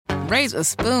raise a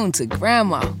spoon to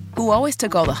Grandma, who always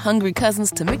took all the hungry cousins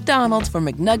to McDonald's for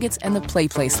McNuggets and the Play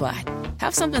Slide.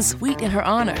 Have something sweet in her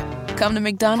honor. Come to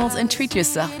McDonald's and treat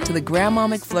yourself to the Grandma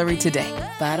McFlurry today.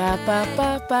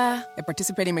 Ba-da-ba-ba-ba. At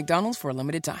participating McDonald's for a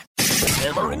limited time.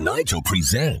 Hammer and Nigel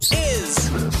presents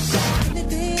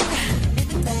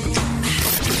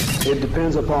It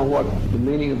depends upon what the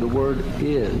meaning of the word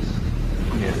is.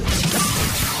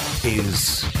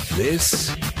 Is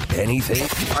this anything?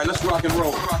 All right, let's rock and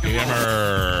roll.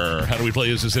 Hammer. How do we play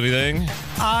Is This Anything?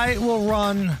 I will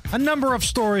run a number of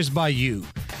stories by you.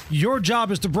 Your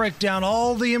job is to break down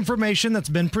all the information that's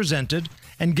been presented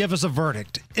and give us a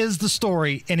verdict. Is the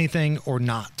story anything or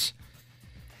not?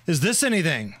 Is this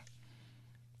anything?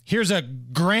 Here's a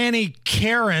Granny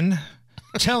Karen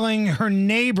telling her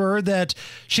neighbor that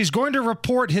she's going to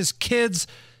report his kids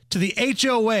to the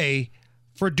HOA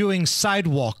for doing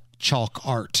sidewalk chalk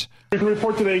art. You can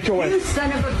report to the HOA. You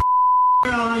son of a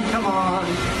come on.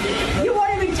 You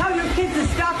won't even tell your kids to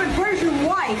stop it. Where's your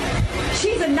wife?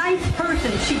 She's a nice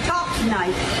person. She talks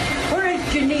nice. Where is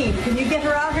Janine? Can you get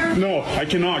her out here? No, I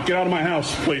cannot. Get out of my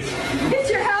house, please. It's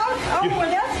your house? Oh, well,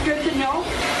 that's good to know.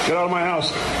 Get out of my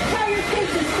house. Tell your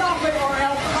kids to stop it or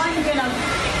else I'm going to...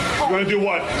 You're going to do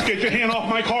what? Get your hand off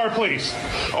my car, please.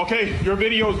 Okay? Your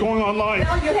video is going online.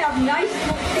 Well, you have nice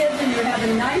kids and you have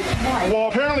a nice wife. Well,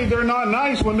 apparently they're not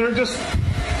nice when they're just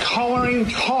coloring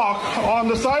chalk on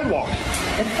the sidewalk.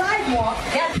 The sidewalk,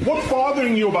 that's... What's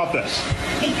bothering you about this?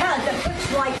 Because it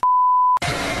looks like...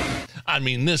 I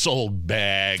mean, this old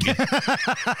bag. Go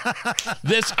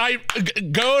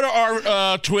to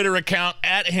our Twitter account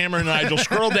at Hammer and Nigel.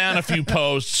 Scroll down a few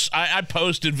posts. I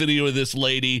posted video of this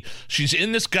lady. She's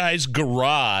in this guy's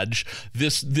garage.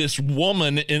 This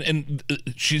woman, and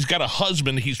she's got a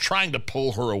husband. He's trying to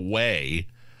pull her away,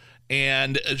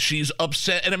 and she's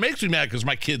upset. And it makes me mad because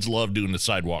my kids love doing the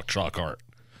sidewalk chalk art.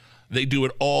 They do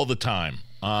it all the time.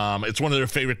 It's one of their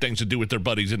favorite things to do with their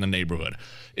buddies in the neighborhood.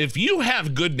 If you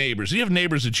have good neighbors, you have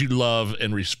neighbors that you love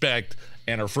and respect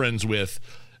and are friends with,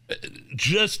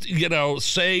 just,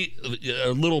 say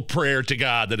a little prayer to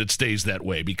God that it stays that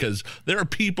way, because there are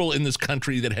people in this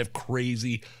country that have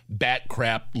crazy, bat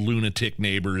crap, lunatic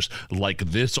neighbors like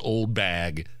this old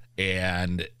bag.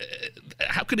 And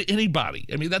how could anybody?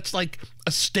 I mean, that's like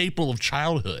a staple of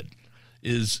childhood,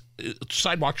 is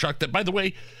sidewalk chalk that, by the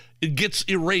way, it gets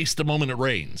erased the moment it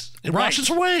rains. It washes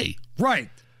away. Right.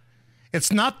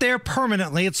 It's not there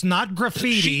permanently. It's not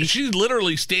graffiti. She's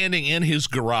literally standing in his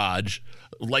garage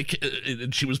like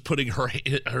she was putting her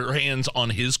hands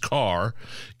on his car.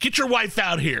 Get your wife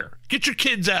out here. Get your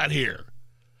kids out here.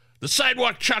 The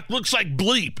sidewalk chalk looks like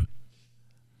bleep.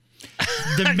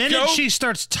 The minute she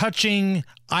starts touching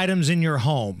items in your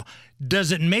home,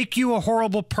 does it make you a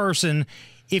horrible person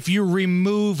if you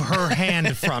remove her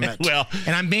hand from it?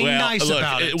 And I'm being nice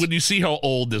about it. When you see how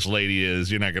old this lady is,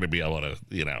 you're not going to be able to,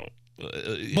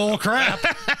 bull crap.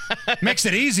 Makes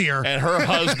it easier. And her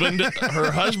husband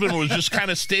was just kind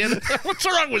of standing. What's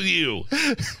wrong with you?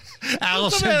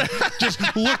 Allison just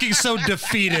looking so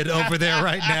defeated over there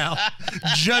right now,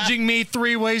 judging me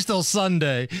 3 ways till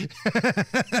Sunday.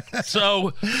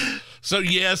 So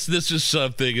yes, this is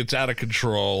something. It's out of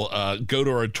control. Go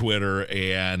to our Twitter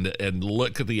and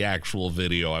look at the actual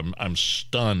video. I'm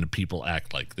stunned people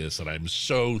act like this, and I'm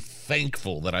so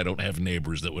thankful that I don't have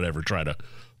neighbors that would ever try to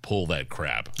pull that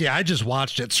crap. Yeah, I just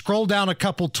watched it. Scroll down a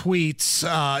couple tweets.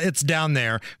 It's down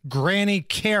there. Granny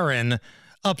Karen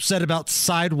upset about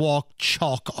sidewalk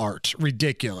chalk art.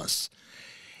 Ridiculous.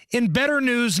 In better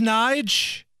news,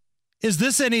 Nige, is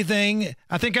this anything?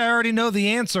 I think I already know the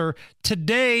answer.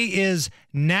 Today is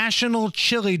National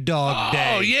Chili Dog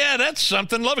Day. Oh, yeah, that's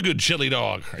something. Love a good chili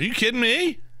dog. Are you kidding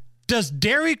me? Does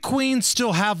Dairy Queen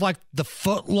still have, like, the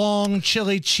foot-long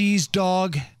chili cheese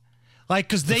dog? Like,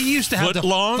 because they used to have the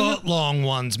foot-long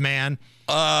ones, man.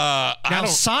 Now,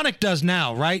 Sonic does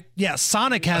now, right? Yeah,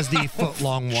 Sonic has the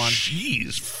foot-long one.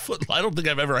 Jeez, I don't think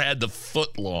I've ever had the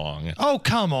foot-long. Oh,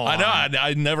 come on. I know,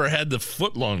 I never had the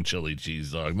foot-long chili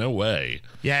cheese dog. No way.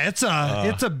 Yeah, it's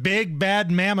a big,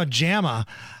 bad mama jamma.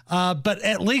 But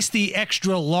at least the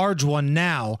extra large one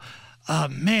now,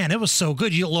 man, it was so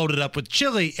good. You load it up with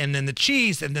chili and then the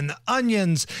cheese and then the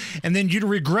onions, and then you'd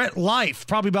regret life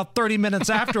probably about 30 minutes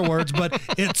afterwards, but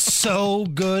it's so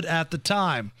good at the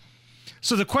time.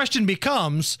 So the question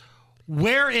becomes,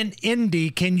 where in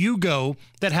Indy can you go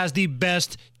that has the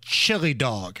best chili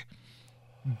dog?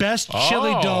 Best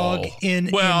chili dog in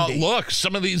Indy. Well, look,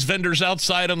 some of these vendors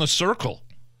outside on the Circle.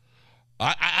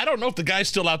 I don't know if the guy's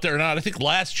still out there or not. I think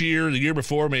last year, the year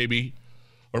before maybe,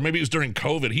 or maybe it was during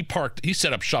COVID, he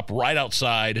set up shop right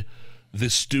outside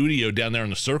this studio down there in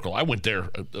the Circle. I went there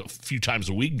a few times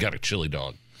a week and got a chili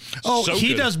dog. Oh, So he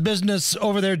good. does business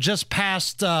over there just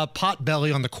past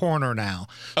Potbelly on the corner now.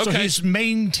 So Okay. he's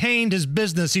maintained his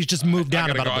business. He's just moved down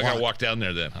about a I block. gotta walk down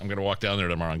there then. I'm gonna walk down there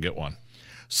tomorrow and get one.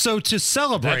 So to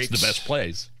celebrate That's the best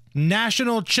place.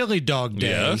 National Chili Dog Day,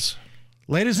 Yes.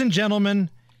 ladies and gentlemen,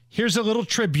 here's a little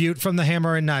tribute from the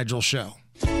Hammer and Nigel show.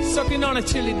 Sucking on a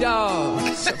chili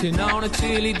dog, sucking on a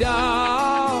chili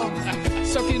dog,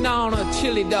 sucking on a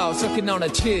chili dog, sucking on a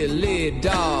chili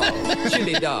dog,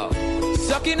 chili dog,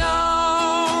 sucking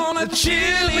on a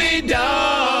chili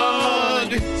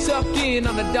dog, sucking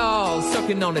on a dog,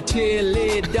 sucking on a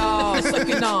chili dog,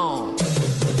 sucking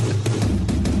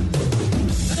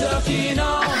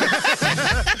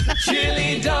on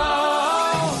chili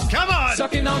dog. Come on!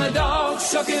 Sucking on a dog,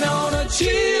 sucking on a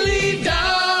chili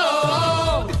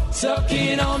dog.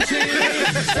 Sucking on chili,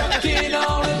 sucking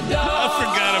on a dog. I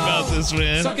forgot about this,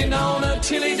 man. Sucking on a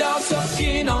chili dog,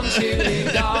 sucking on chili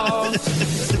dog.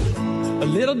 A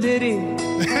little ditty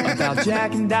about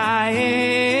Jack and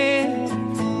Diane.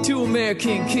 Two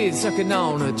American kids sucking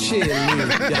on a chili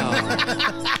dog.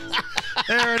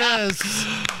 There it is.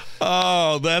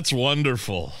 Oh, that's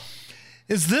wonderful.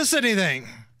 Is this anything?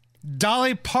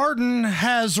 Dolly Parton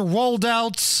has rolled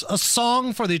out a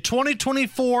song for the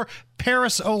 2024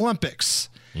 Paris Olympics.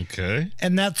 Okay.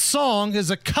 And that song is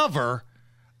a cover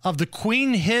of the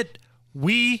Queen hit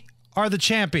We Are the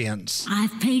Champions.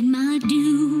 I've paid my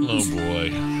dues. Oh, boy.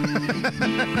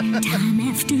 Time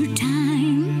after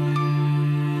time.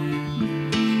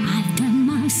 I've done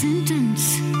my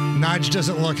sentence, Nige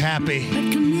doesn't look happy.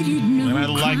 but committed no And I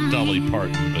like crime. Dolly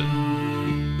Parton, but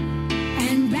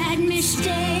And bad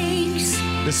mistakes.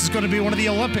 This is going to be one of the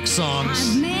Olympic I've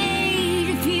songs. made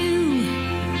a few.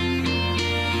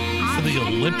 for the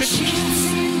Olympics?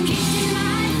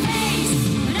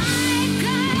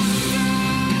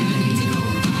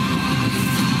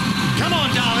 Come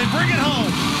on, Dolly, bring it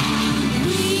home.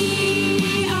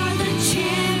 We are the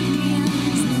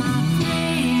champions, my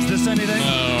friends. Is this anything?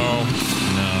 No.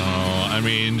 I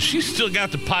mean, she's still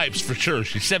got the pipes for sure.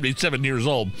 She's 77 years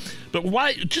old. But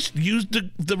why just use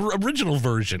the original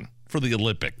version for the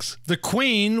Olympics? The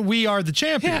Queen, We Are the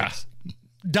Champions. Yeah.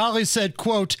 Dolly said,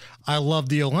 quote, I love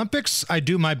the Olympics. I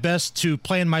do my best to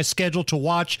plan my schedule to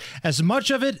watch as much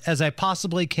of it as I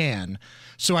possibly can.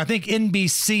 So I think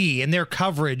NBC and their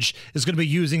coverage is going to be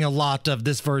using a lot of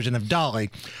this version of Dolly,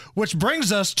 which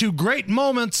brings us to great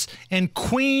moments in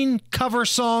Queen cover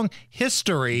song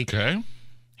history. Okay.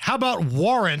 How about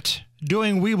Warrant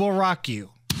doing We Will Rock You?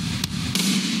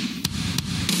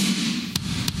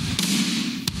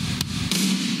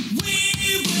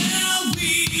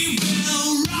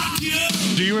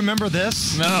 Do you remember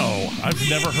this? No, I've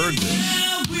never heard this.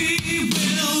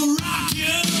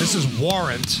 This is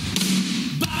Warrant.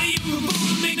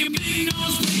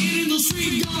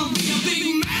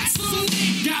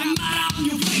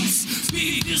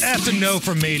 That's a no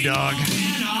from me, dog.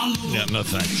 Yeah, no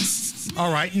thanks.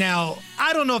 All right, now,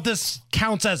 I don't know if this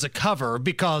counts as a cover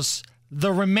because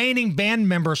the remaining band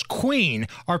members, Queen,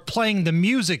 are playing the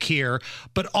music here,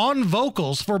 but on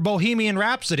vocals for Bohemian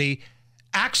Rhapsody,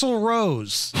 Axl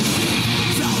Rose.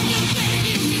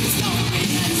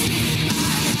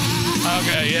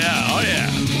 Okay, yeah, oh yeah.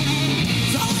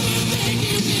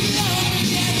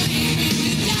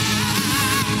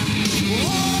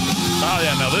 Oh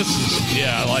yeah, no, this is,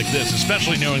 yeah, I like this,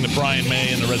 especially knowing that Brian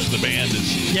May and the rest of the band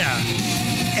is. Yeah.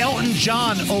 Elton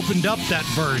John opened up that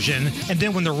version, and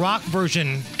then when the rock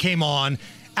version came on,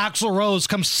 Axl Rose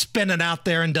comes spinning out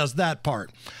there and does that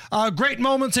part. Great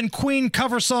moments in Queen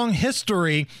cover song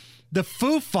history. The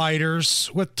Foo Fighters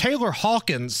with Taylor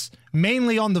Hawkins,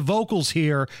 mainly on the vocals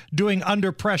here, doing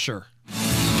Under Pressure.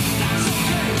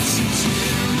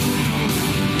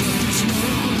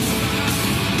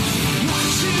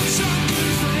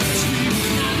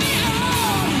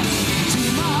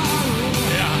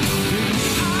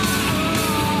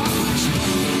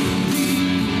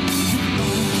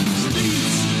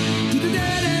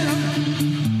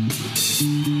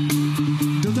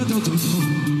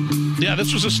 Yeah,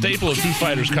 this was a staple of Foo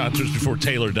Fighters concerts before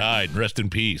Taylor died. Rest in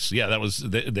peace. Yeah, that was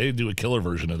they do a killer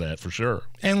version of that for sure.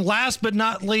 And last but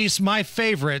not least, my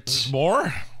favorite.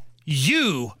 More?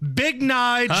 You, Big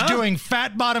Nige, doing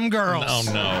Fat Bottom Girls. Oh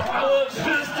no. I was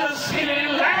just a skinny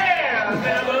lad,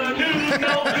 never knew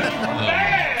no good from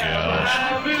bad.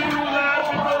 I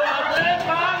realized before I left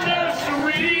my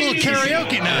nursery. Little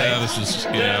karaoke night. Yeah, this is,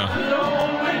 yeah.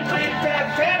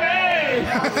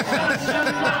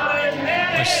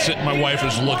 My wife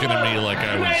was looking at me like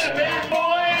I was.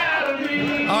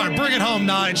 All right, bring it home,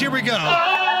 Nige. Here we go.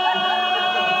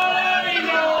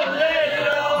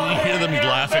 them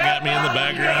laughing at me in the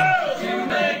background. You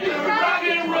make the rock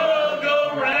and roll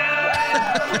go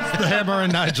round. The Hammer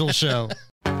and Nigel Show.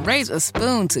 Raise a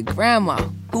spoon to Grandma,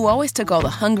 who always took all the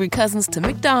hungry cousins to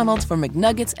McDonald's for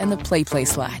McNuggets and the Play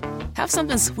Slide. Have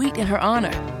something sweet in her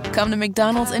honor. Come to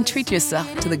McDonald's and treat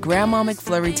yourself to the Grandma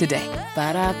McFlurry today.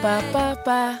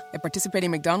 Ba-da-ba-ba-ba. At participating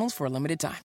McDonald's for a limited time.